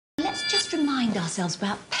remind ourselves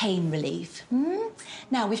about pain relief.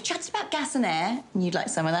 Now, we've chatted about gas and air, and you'd like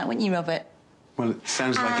some of that, wouldn't you, Robert? Well, it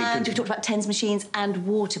sounds like it could... And we've talked about TENS machines and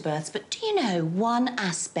water births, but do you know one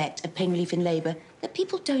aspect of pain relief in labour that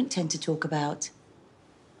people don't tend to talk about?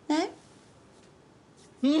 No?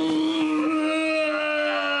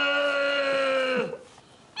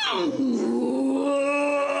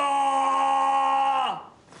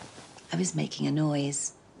 I was making a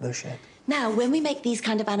noise. No shit. Now, when we make these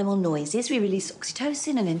kind of animal noises, we release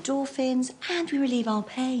oxytocin and endorphins, and we relieve our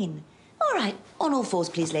pain. All right, on all fours,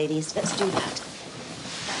 please, ladies. Let's do that.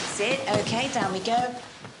 That's it. OK, down we go.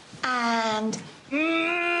 And...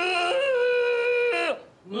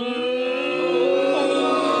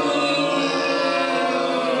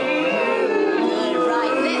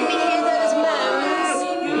 Right, let me hear those moans.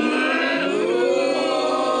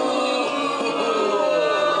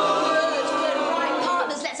 Good. Right,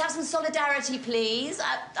 partners, let's have some solidarity, please.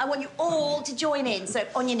 I want you all to join in, so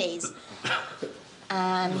on your knees.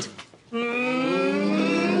 And...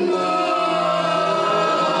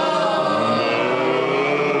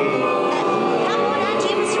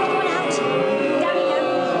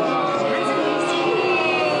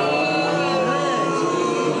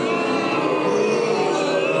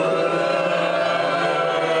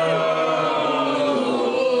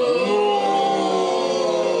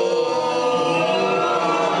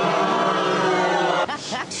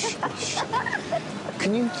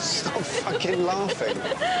 Can you stop fucking laughing?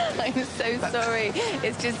 I'm so sorry.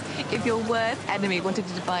 It's just, if your worst enemy wanted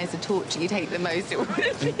to devise a torture you'd hate the most, it would be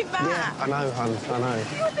that. Yeah, I know, hun, I know.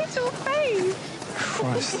 Your little face.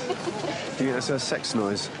 Christ. Do you think that's a sex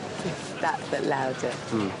noise? That's but louder.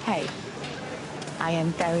 Hey, I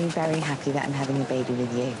am very, very happy that I'm having a baby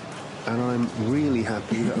with you. And I'm really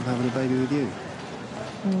happy that I'm having a baby with you.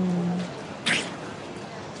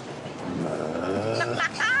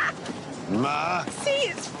 Ma.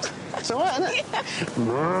 See, it's all right, isn't it?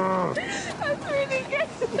 that's really good.